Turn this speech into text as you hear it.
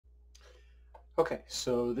Okay,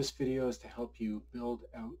 so this video is to help you build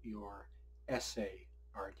out your essay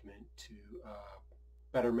argument to a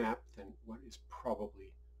better map than what is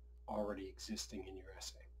probably already existing in your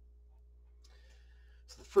essay.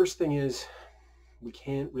 So the first thing is we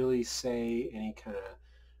can't really say any kind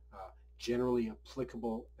of generally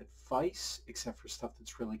applicable advice except for stuff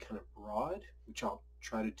that's really kind of broad, which I'll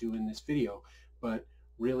try to do in this video. But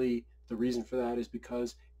really the reason for that is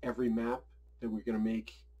because every map that we're going to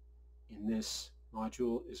make in this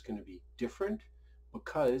module is going to be different,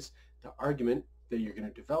 because the argument that you're going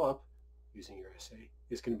to develop using your essay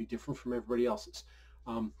is going to be different from everybody else's.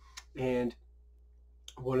 And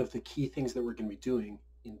one of the key things that we're going to be doing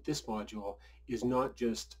in this module is not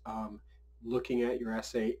just looking at your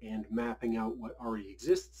essay and mapping out what already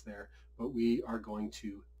exists there, but we are going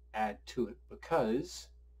to add to it, because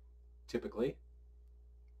typically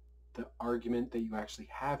the argument that you actually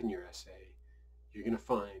have in your essay, you're going to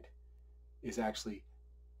find, is actually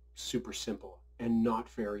super simple and not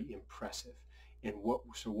very impressive. And what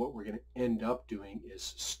we're going to end up doing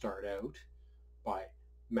is start out by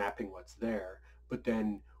mapping what's there, but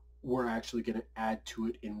then we're actually going to add to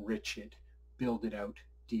it, enrich it, build it out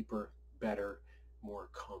deeper, better, more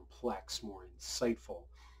complex, more insightful.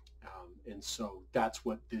 And so that's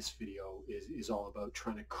what this video is all about,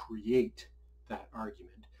 trying to create that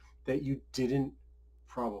argument that you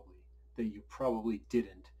probably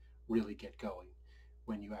didn't really get going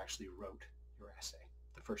when you actually wrote your essay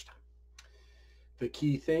the first time. The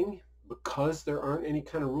key thing, because there aren't any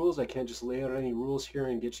kind of rules, I can't just lay out any rules here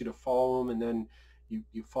and get you to follow them and then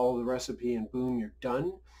you follow the recipe and boom, you're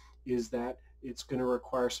done, is that it's going to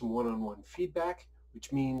require some one-on-one feedback,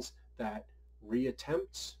 which means that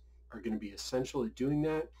reattempts are going to be essential at doing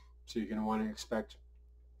that. So you're going to want to expect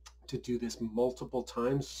to do this multiple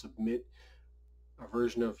times, submit a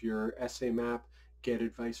version of your essay map, get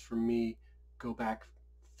advice from me, go back,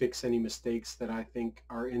 fix any mistakes that I think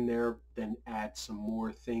are in there, then add some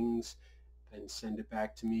more things, then send it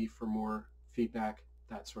back to me for more feedback,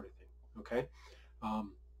 that sort of thing. Okay,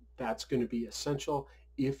 that's going to be essential.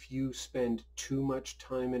 If you spend too much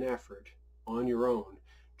time and effort on your own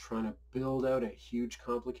trying to build out a huge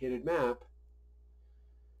complicated map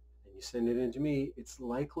and you send it in to me, it's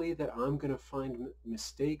likely that I'm going to find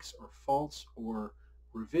mistakes or faults or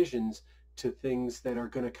revisions to things that are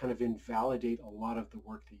going to kind of invalidate a lot of the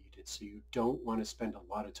work that you did. So you don't want to spend a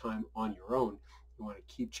lot of time on your own. You want to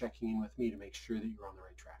keep checking in with me to make sure that you're on the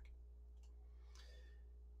right track.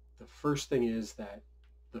 The first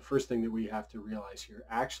thing that we have to realize here,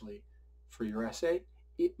 actually, for your essay,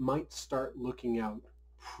 it might start looking out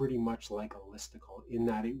pretty much like a listicle, in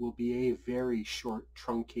that it will be a very short,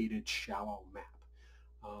 truncated, shallow map.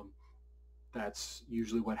 That's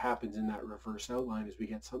usually what happens in that reverse outline, is we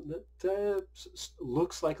get something that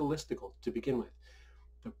looks like a listicle to begin with.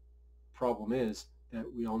 The problem is that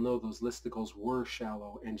we all know those listicles were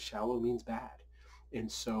shallow, and shallow means bad.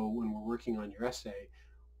 And so when we're working on your essay,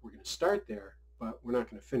 we're going to start there, but we're not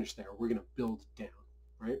going to finish there. We're going to build down,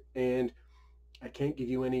 right? And I can't give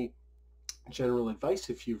you any general advice.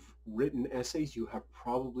 If you've written essays, you have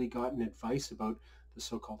probably gotten advice about the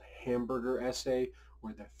so-called hamburger essay,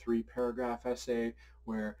 or the 3-paragraph essay,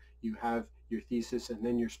 where you have your thesis and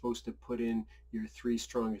then you're supposed to put in your 3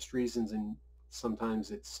 strongest reasons, and sometimes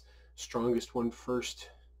it's strongest one first,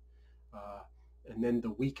 and then the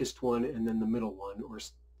weakest one, and then the middle one, or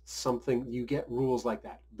something. You get rules like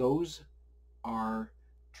that. Those are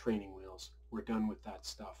training wheels. We're done with that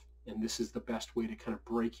stuff. And this is the best way to kind of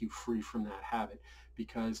break you free from that habit,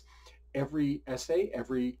 because every essay,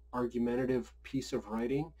 every argumentative piece of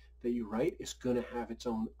writing that you write is going to have its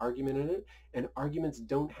own argument in it, and arguments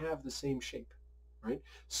don't have the same shape, right?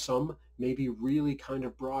 Some may be really kind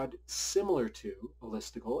of broad, similar to a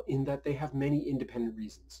listicle, in that they have many independent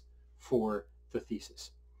reasons for the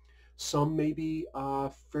thesis. Some may be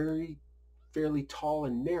fairly tall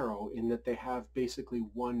and narrow, in that they have basically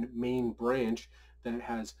one main branch that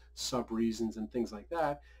has sub-reasons and things like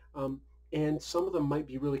that. And some of them might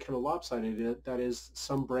be really kind of lopsided. That is,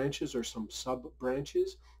 some branches or some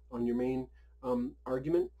sub-branches on your main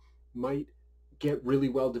argument might get really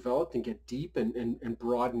well developed and get deep and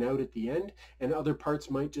broaden out at the end, and other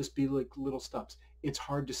parts might just be like little stubs. It's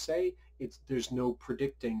hard to say. There's no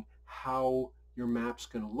predicting how your map's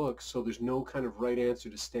going to look, so there's no kind of right answer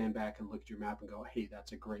to stand back and look at your map and go, hey,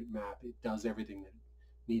 that's a great map. It does everything that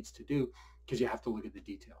it needs to do, because you have to look at the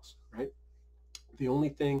details, right? The only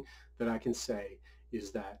thing that I can say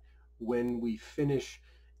is that when we finish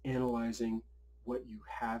analyzing what you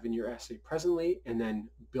have in your essay presently and then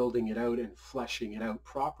building it out and fleshing it out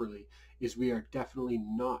properly, is we are definitely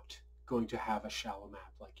not going to have a shallow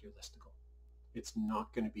map like your listicle. It's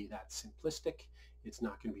not going to be that simplistic. It's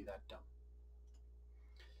not going to be that dumb.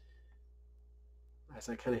 As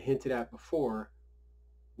I kind of hinted at before,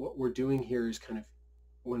 what we're doing here is kind of,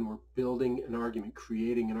 when we're building an argument,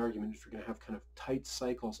 creating an argument, is we're going to have kind of tight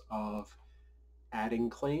cycles of adding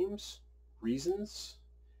claims, reasons,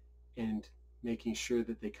 and making sure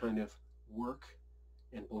that they kind of work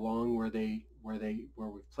and belong where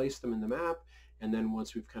we've placed them in the map. And then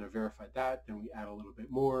once we've kind of verified that, then we add a little bit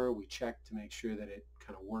more. We check to make sure that it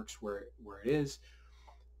kind of works where it is.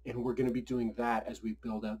 And we're going to be doing that as we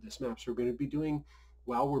build out this map. So we're going to be doing,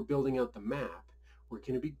 while we're building out the map, we're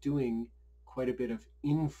going to be doing quite a bit of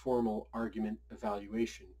informal argument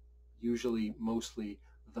evaluation, usually mostly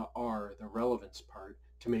the R, the relevance part,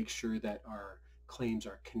 to make sure that our claims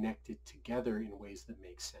are connected together in ways that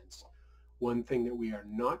make sense. One thing that we are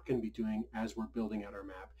not going to be doing as we're building out our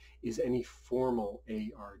map is any formal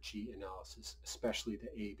ARG analysis, especially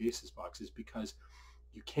the A basis boxes, because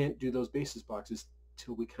you can't do those basis boxes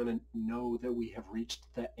till we kind of know that we have reached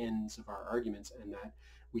the ends of our arguments and that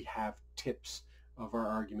we have tips of our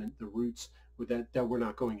argument, the roots, with that we're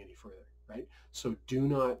not going any further, right? So do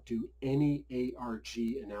not do any ARG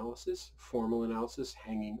analysis, formal analysis,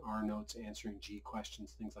 hanging R notes, answering G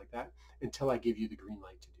questions, things like that, until I give you the green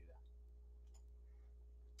light to do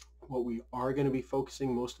that. What we are going to be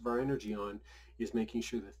focusing most of our energy on is making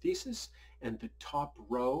sure the thesis and the top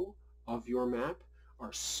row of your map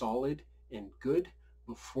are solid and good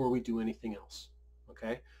before we do anything else,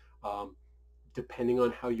 okay? Depending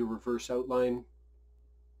on how your reverse outline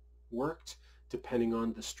worked, depending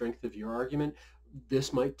on the strength of your argument,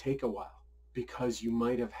 this might take a while, because you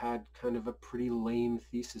might have had kind of a pretty lame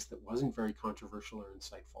thesis that wasn't very controversial or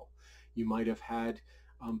insightful. You might have had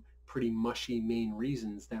pretty mushy main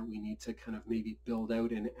reasons that we need to kind of maybe build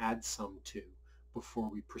out and add some to before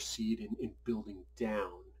we proceed in building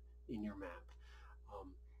down in your map.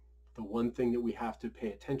 The one thing that we have to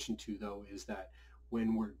pay attention to, though, is that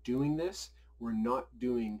when we're doing this, we're not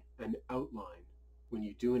doing an outline. When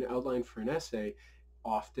you do an outline for an essay,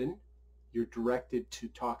 often you're directed to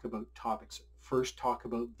talk about topics. First talk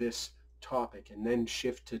about this topic and then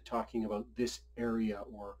shift to talking about this area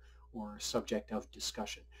or subject of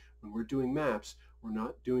discussion. When we're doing maps, we're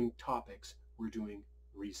not doing topics, we're doing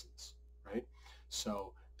reasons, right?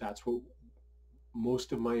 So that's what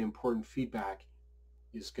most of my important feedback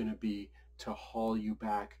is going to be, to haul you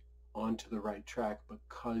back onto the right track,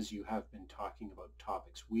 because you have been talking about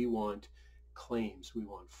topics. We want claims. We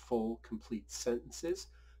want full, complete sentences.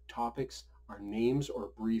 Topics are names or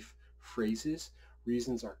brief phrases.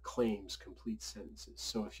 Reasons are claims, complete sentences.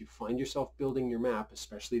 So if you find yourself building your map,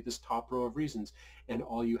 especially this top row of reasons, and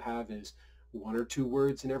all you have is 1 or 2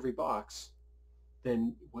 words in every box,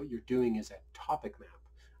 then what you're doing is a topic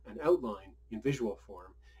map, an outline in visual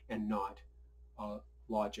form, and not a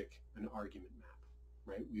logic, an argument map,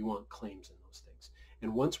 right? We want claims in those things.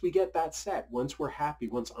 And once we get that set, once we're happy,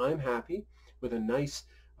 once I'm happy with a nice,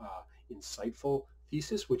 insightful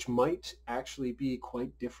thesis, which might actually be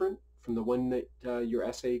quite different from the one that your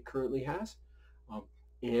essay currently has,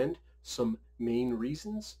 and some main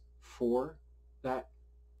reasons for that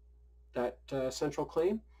central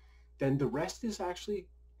claim, then the rest is actually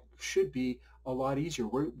should be a lot easier.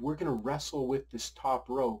 We're going to wrestle with this top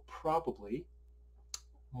row probably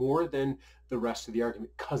more than the rest of the argument,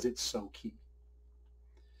 because it's so key.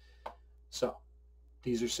 So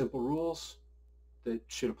these are simple rules that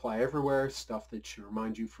should apply everywhere, stuff that should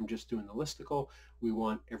remind you from just doing the listicle. We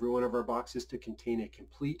want every one of our boxes to contain a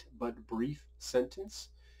complete but brief sentence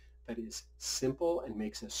that is simple and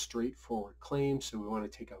makes a straightforward claim. So we want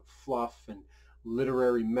to take out fluff and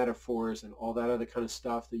literary metaphors and all that other kind of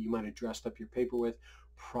stuff that you might have dressed up your paper with.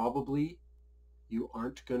 Probably you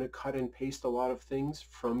aren't going to cut and paste a lot of things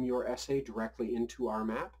from your essay directly into our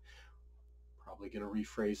map. Probably going to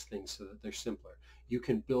rephrase things so that they're simpler. You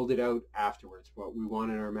can build it out afterwards. What we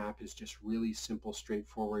want in our map is just really simple,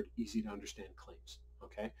 straightforward, easy to understand claims.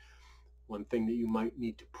 Okay. One thing that you might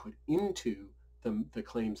need to put into the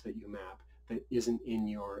claims that you map that isn't in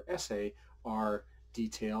your essay are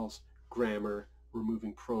details, grammar,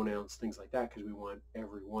 removing pronouns, things like that, because we want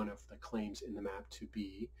every one of the claims in the map to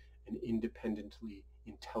be an independently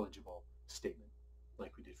intelligible statement,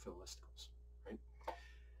 like we did for the listicles, right?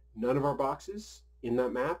 None of our boxes in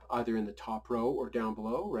that map, either in the top row or down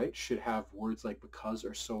below, right, should have words like because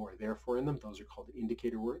or so or therefore in them. Those are called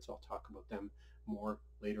indicator words. I'll talk about them more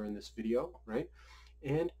later in this video, right?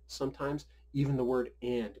 And sometimes even the word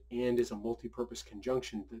and is a multi-purpose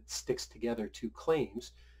conjunction that sticks together two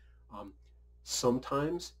claims.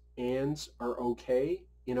 Sometimes ands are okay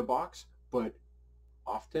in a box, but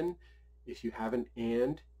often if you have an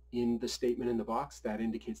and in the statement in the box, that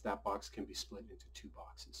indicates that box can be split into two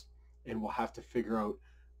boxes. And we'll have to figure out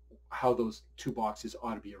how those two boxes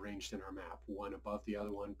ought to be arranged in our map, one above the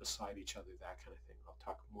other one, beside each other, that kind of thing. I'll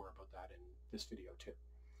talk more about that in this video too.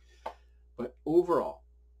 But overall,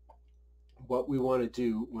 what we want to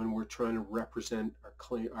do when we're trying to represent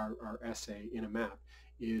our essay in a map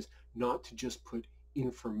is not to just put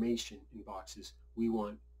information in boxes. We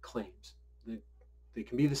want claims. They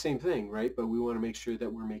can be the same thing, right? But we want to make sure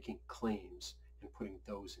that we're making claims and putting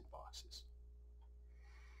those in boxes.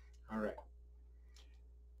 All right.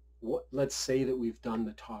 Let's say that we've done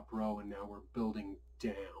the top row and now we're building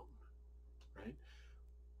down, right?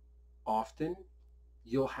 Often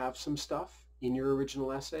you'll have some stuff in your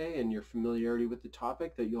original essay and your familiarity with the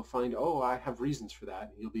topic that you'll find, oh, I have reasons for that,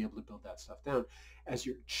 and you'll be able to build that stuff down. As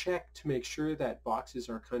you check to make sure that boxes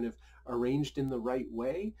are kind of arranged in the right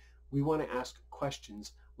way, we want to ask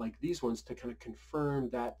questions like these ones to kind of confirm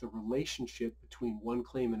that the relationship between one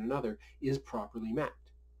claim and another is properly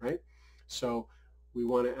mapped, right? So we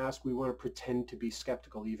want to pretend to be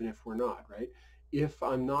skeptical even if we're not, right? If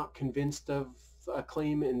I'm not convinced of a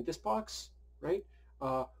claim in this box, right?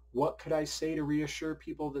 What could I say to reassure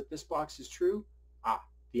people that this box is true?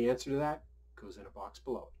 The answer to that goes in a box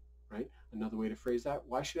below it, right? Another way to phrase that,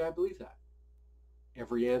 why should I believe that?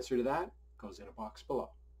 Every answer to that goes in a box below,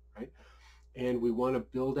 right? And we want to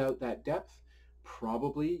build out that depth,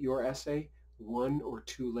 probably your essay, 1 or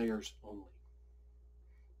 2 layers only.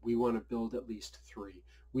 We want to build at least 3.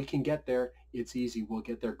 We can get there. It's easy. We'll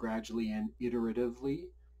get there gradually and iteratively.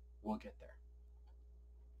 We'll get there.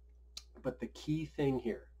 But the key thing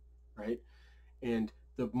here, right, and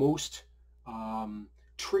the most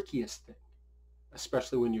trickiest thing,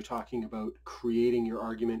 especially when you're talking about creating your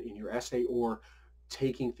argument in your essay or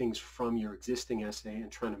taking things from your existing essay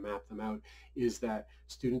and trying to map them out, is that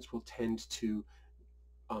students will tend to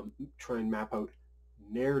try and map out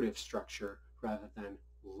narrative structure rather than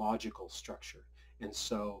logical structure. And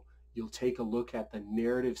so you'll take a look at the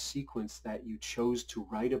narrative sequence that you chose to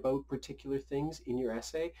write about particular things in your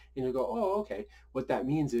essay, and you'll go, oh, okay, what that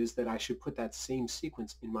means is that I should put that same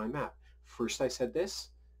sequence in my map. First I said this,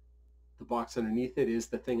 the box underneath it is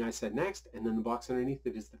the thing I said next, and then the box underneath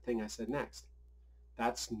it is the thing I said next.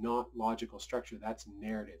 That's not logical structure, that's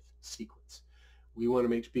narrative sequence. We want to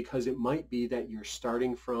make, because it might be that you're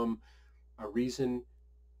starting from a reason,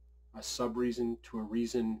 a sub-reason to a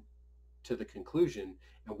reason to the conclusion,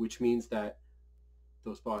 and which means that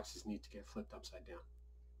those boxes need to get flipped upside down.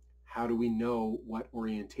 How do we know what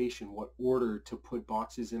orientation, what order to put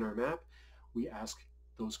boxes in our map? We ask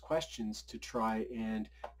those questions to try and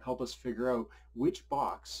help us figure out which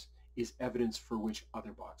box is evidence for which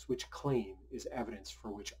other box, which claim is evidence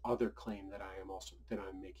for which other claim that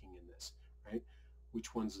I'm making in this, right?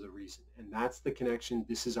 Which one's the reason? And that's the connection.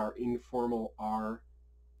 This is our informal R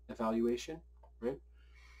evaluation, right?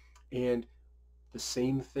 And the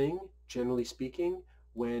same thing, generally speaking,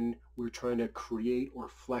 when we're trying to create or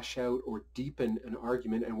flesh out or deepen an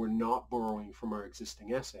argument and we're not borrowing from our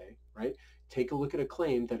existing essay, right? Take a look at a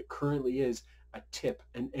claim that currently is a tip,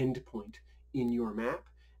 an endpoint in your map,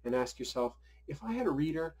 and ask yourself, if I had a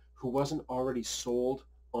reader who wasn't already sold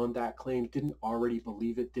on that claim, didn't already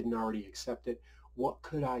believe it, didn't already accept it, what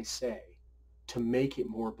could I say to make it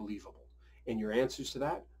more believable? And your answers to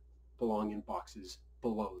that belong in boxes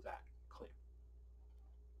below that claim.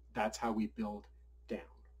 That's how we build down.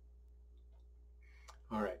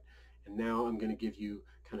 All right, and now I'm going to give you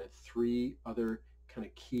kind of 3 other kind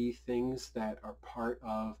of key things that are part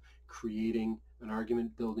of creating an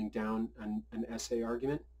argument, building down an essay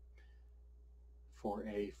argument.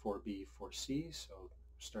 4A, 4B, 4C, so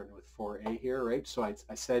starting with 4A here, right? So I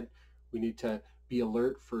said we need to be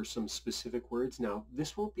alert for some specific words. Now,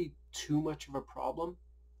 this won't be too much of a problem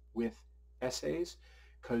with essays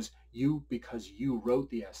because you wrote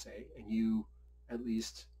the essay and you at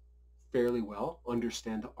least fairly well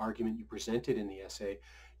understand the argument you presented in the essay,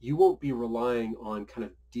 you won't be relying on kind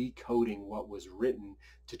of decoding what was written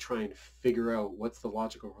to try and figure out what's the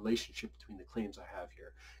logical relationship between the claims I have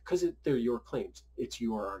here, because they're your claims, it's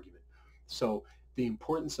your argument. So the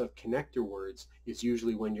importance of connector words is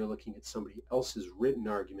usually when you're looking at somebody else's written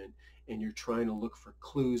argument and you're trying to look for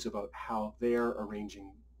clues about how they're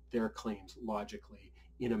arranging their claims logically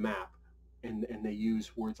in a map, and they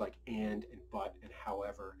use words like and but and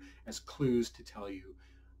however as clues to tell you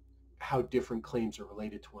how different claims are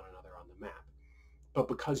related to one another on the map. But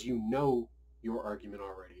because you know your argument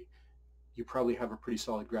already, you probably have a pretty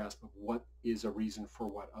solid grasp of what is a reason for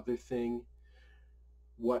what other thing,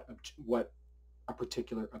 what a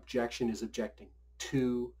particular objection is objecting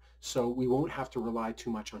to. So we won't have to rely too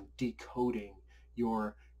much on decoding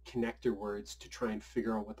your connector words to try and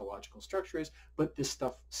figure out what the logical structure is, but this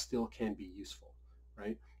stuff still can be useful,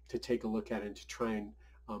 right? To take a look at it and to try and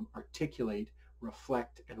articulate,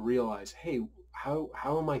 reflect, and realize, hey, how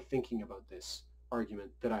am I thinking about this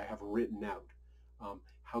argument that I have written out?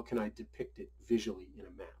 How can I depict it visually in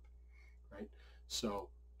a map, right? So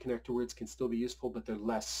connector words can still be useful, but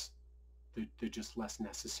they're just less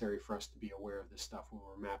necessary for us to be aware of this stuff when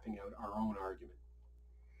we're mapping out our own argument.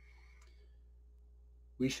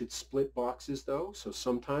 We should split boxes though. So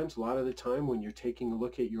sometimes, a lot of the time, when you're taking a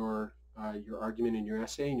look at your argument in your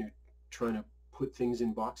essay and you're trying to put things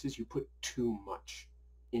in boxes, you put too much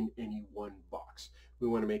in any one box. We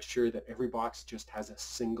want to make sure that every box just has a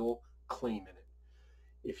single claim in it.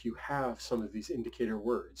 If you have some of these indicator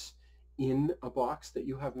words in a box that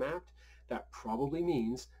you have mapped, that probably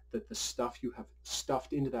means that the stuff you have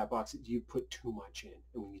stuffed into that box, you put too much in,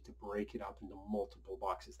 and we need to break it up into multiple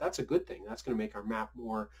boxes. That's a good thing. That's going to make our map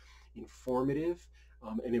more informative,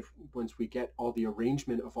 and once we get all the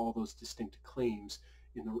arrangement of all those distinct claims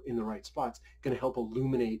in the right spots, going to help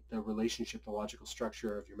illuminate the relationship, the logical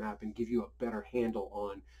structure of your map, and give you a better handle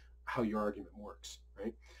on how your argument works,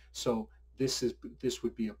 right? So this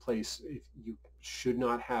would be a place, if you should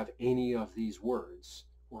not have any of these words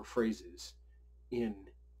or phrases in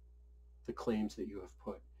the claims that you have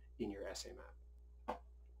put in your essay map.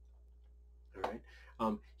 All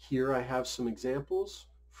right. Here I have some examples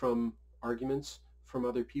from arguments from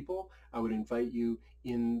other people. I would invite you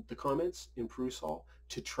in the comments in Perusall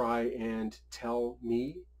to try and tell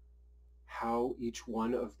me how each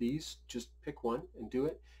one of these, just pick one and do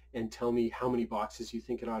it, and tell me how many boxes you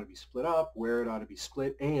think it ought to be split up, where it ought to be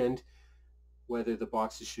split, and whether the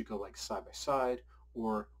boxes should go like side by side,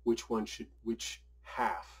 or which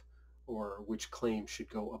half or which claim should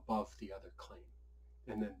go above the other claim,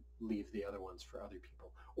 and then leave the other ones for other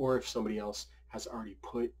people. Or if somebody else has already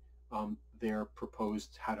put their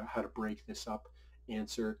proposed how to break this up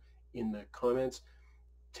answer in the comments,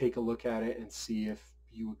 take a look at it and see if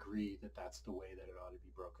you agree that that's the way that it ought to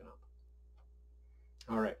be broken up.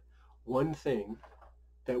 All right, one thing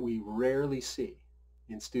that we rarely see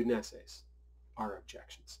in student essays are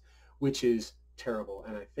objections, which is terrible.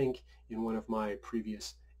 And I think in one of my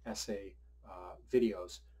previous essay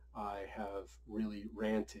videos, I have really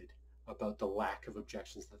ranted about the lack of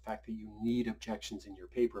objections, the fact that you need objections in your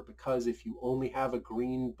paper, because if you only have a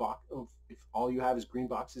green box, if all you have is green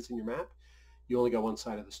boxes in your map, you only got one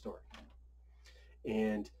side of the story.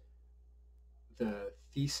 And the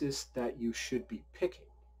thesis that you should be picking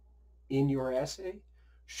in your essay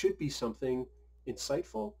should be something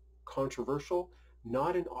insightful, controversial,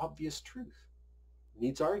 not an obvious truth. It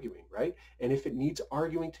needs arguing, right? And if it needs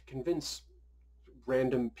arguing to convince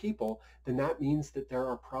random people, then that means that there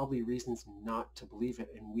are probably reasons not to believe it,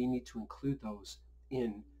 and we need to include those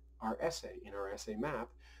in our essay map,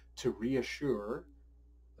 to reassure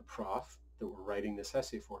the prof that we're writing this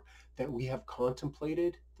essay for that we have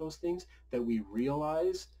contemplated those things, that we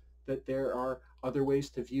realize that there are other ways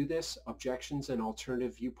to view this, objections and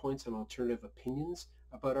alternative viewpoints and alternative opinions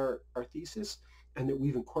about our thesis, and that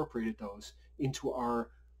we've incorporated those into our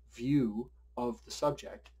view of the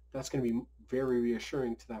subject. That's going to be very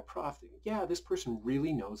reassuring to that prof. Yeah, this person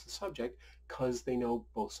really knows the subject because they know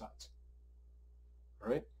both sides. All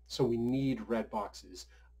right? So we need red boxes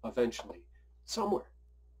eventually somewhere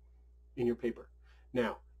in your paper.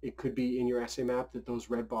 Now, it could be in your essay map that those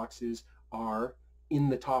red boxes are in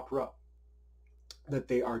the top row, that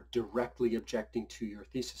they are directly objecting to your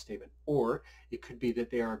thesis statement. Or it could be that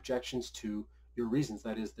they are objections to your reasons,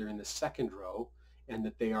 that is, they're in the second row, and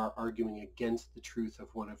that they are arguing against the truth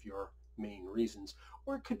of one of your main reasons.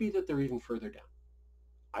 Or it could be that they're even further down.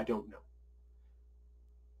 I don't know.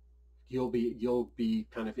 You'll be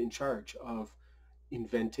kind of in charge of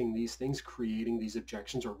inventing these things, creating these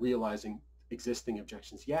objections, or realizing existing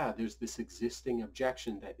objections. Yeah, there's this existing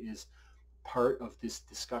objection that is part of this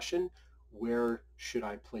discussion. Where should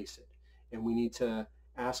I place it? And we need to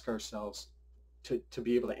ask ourselves, to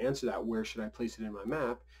be able to answer that, where should I place it in my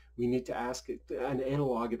map? We need to ask an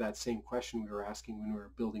analog of that same question we were asking when we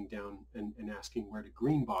were building down and asking where do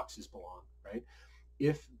green boxes belong, right?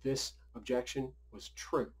 If this objection was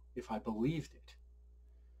true, if I believed it,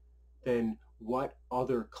 then what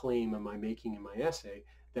other claim am I making in my essay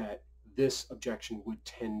that this objection would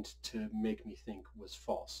tend to make me think was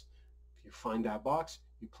false? If you find that box,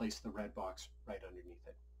 you place the red box right underneath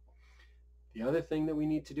it. The other thing that we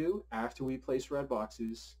need to do after we place red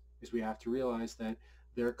boxes is we have to realize that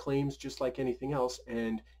there are claims just like anything else,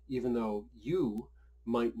 and even though you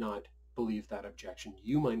might not believe that objection,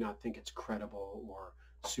 you might not think it's credible or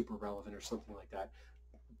super relevant or something like that,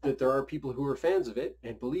 that there are people who are fans of it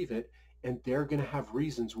and believe it, and they're going to have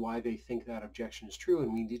reasons why they think that objection is true,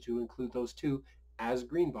 and we need to include those too as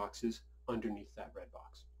green boxes underneath that red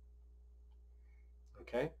box.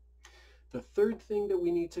 Okay? The third thing that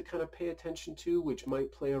we need to kind of pay attention to, which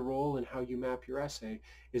might play a role in how you map your essay,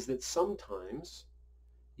 is that sometimes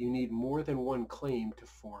you need more than one claim to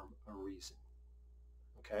form a reason.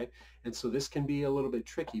 Okay? And so this can be a little bit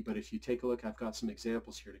tricky, but if you take a look, I've got some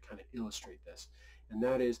examples here to kind of illustrate this. And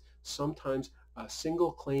that is sometimes a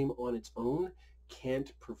single claim on its own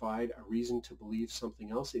can't provide a reason to believe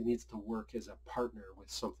something else. It needs to work as a partner with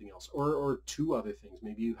something else, or two other things.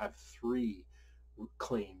 Maybe you have three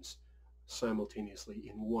claims simultaneously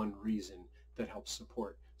in one reason that helps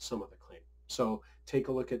support some other claim. So take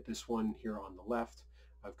a look at this one here on the left.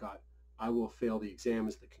 I've got I will fail the exam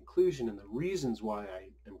as the conclusion, and the reasons why I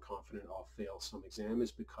am confident I'll fail some exam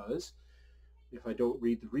is because if I don't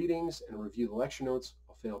read the readings and review the lecture notes,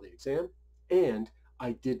 I'll fail the exam, and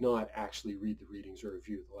I did not actually read the readings or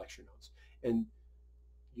review the lecture notes. And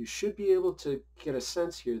you should be able to get a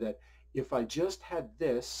sense here that if I just had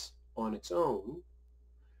this on its own,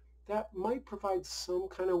 that might provide some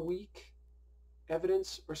kind of weak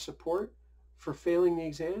evidence or support for failing the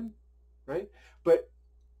exam, right? But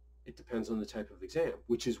it depends on the type of exam,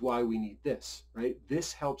 which is why we need this, right?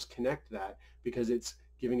 This helps connect that because it's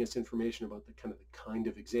giving us information about the kind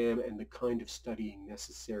of exam and the kind of studying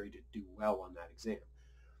necessary to do well on that exam.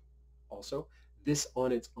 Also, this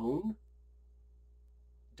on its own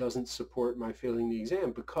doesn't support my failing the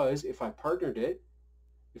exam, because if I partnered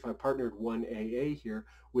one AA here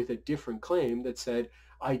with a different claim that said,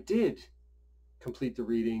 I did complete the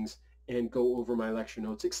readings and go over my lecture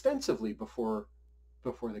notes extensively before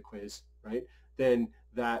the quiz, right? Then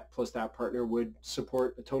that plus that partner would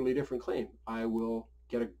support a totally different claim. I will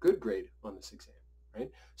get a good grade on this exam, right?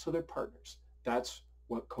 So they're partners. That's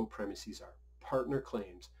what co-premises are. Partner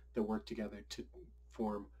claims that work together to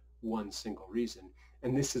form one single reason.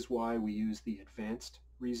 And this is why we use the advanced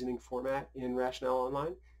reasoning format in Rationale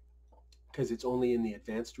Online, because it's only in the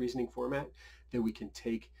advanced reasoning format that we can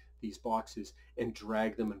take these boxes and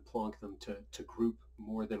drag them and plonk them to group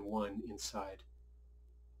more than one inside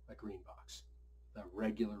a green box. The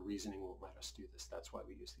regular reasoning won't let us do this. That's why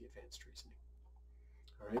we use the advanced reasoning.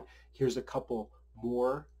 All right, here's a couple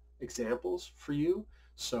more examples for you.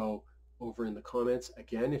 So over in the comments,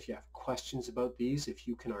 again, if you have questions about these, if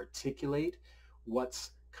you can articulate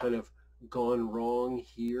what's kind of gone wrong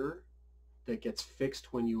here that gets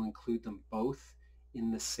fixed when you include them both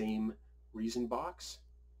in the same reason box,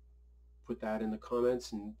 put that in the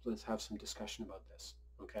comments and let's have some discussion about this.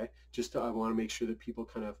 Okay, I want to make sure that people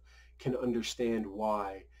kind of can understand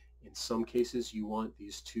why in some cases you want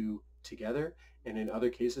these two together, and in other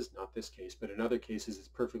cases, not this case, but in other cases it's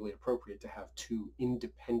perfectly appropriate to have two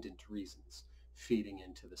independent reasons feeding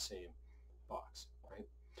into the same box, right?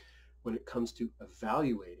 When it comes to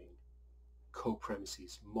evaluating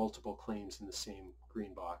co-premises, multiple claims in the same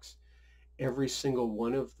green box, every single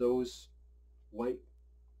one of those white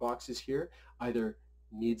boxes here either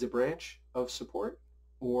needs a branch of support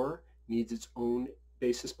or needs its own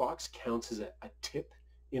basis box, counts as a tip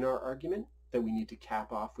in our argument that we need to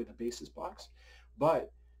cap off with a basis box.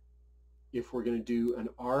 But if we're going to do an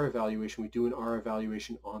R evaluation, we do an R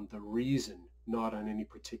evaluation on the reason, not on any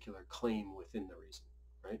particular claim within the reason,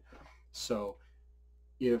 right? So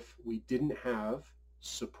if we didn't have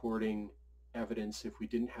supporting evidence, if we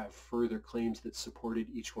didn't have further claims that supported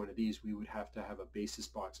each one of these, we would have to have a basis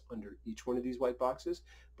box under each one of these white boxes,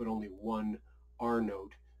 but only one R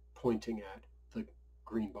note pointing at the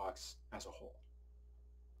green box as a whole.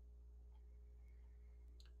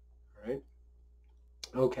 All right.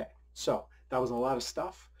 Okay, so that was a lot of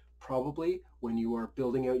stuff. Probably when you are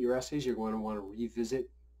building out your essays, you're going to want to revisit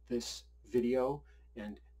this video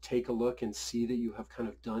and take a look and see that you have kind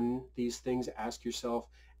of done these things. Ask yourself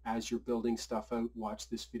as you're building stuff out, watch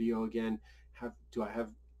this video again. Do I have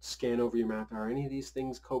scan over your map? Are any of these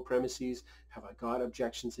things co-premises? Have I got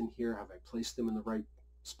objections in here? Have I placed them in the right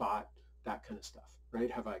spot? That kind of stuff, right?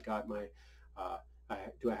 Have I got my,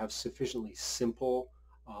 do I have sufficiently simple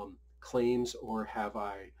claims, or have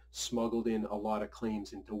I smuggled in a lot of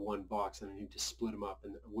claims into one box and I need to split them up,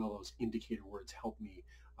 and will those indicator words help me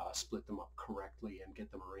split them up correctly and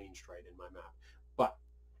get them arranged right in my map? But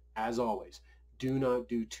as always, do not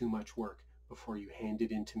do too much work before you hand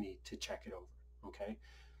it in to me to check it over, okay?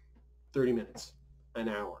 30 minutes, an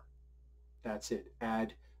hour, that's it.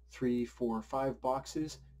 Add 3, 4, 5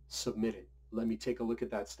 boxes, submit it. Let me take a look at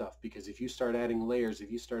that stuff, because if you start adding layers,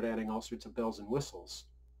 if you start adding all sorts of bells and whistles,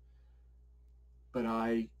 but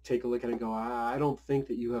I take a look at it and go, I don't think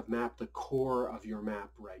that you have mapped the core of your map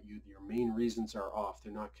right. Your main reasons are off.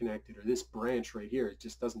 They're not connected. Or this branch right here, it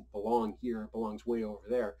just doesn't belong here. It belongs way over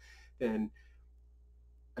there. Then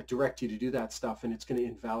I direct you to do that stuff, and it's going to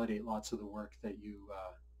invalidate lots of the work that you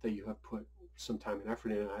have put some time and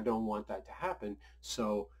effort in. And I don't want that to happen.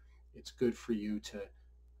 So it's good for you to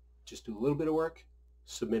just do a little bit of work,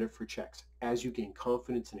 submit it for checks. As you gain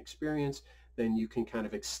confidence and experience, then you can kind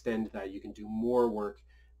of extend that. You can do more work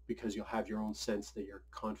because you'll have your own sense that you're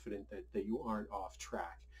confident that you aren't off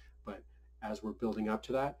track. But as we're building up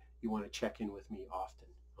to that, you want to check in with me often,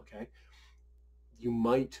 okay? You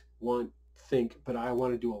might think, but I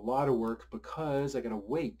want to do a lot of work because I got to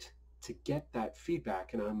wait to get that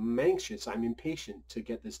feedback, and I'm anxious, I'm impatient to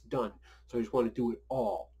get this done. So I just want to do it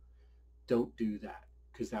all. Don't do that,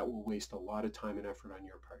 because that will waste a lot of time and effort on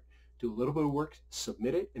your part. Do a little bit of work,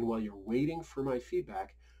 submit it, and while you're waiting for my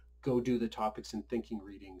feedback, go do the topics and thinking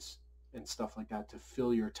readings and stuff like that to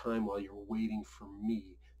fill your time while you're waiting for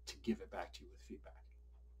me to give it back to you with feedback.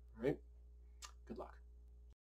 All right? Good luck.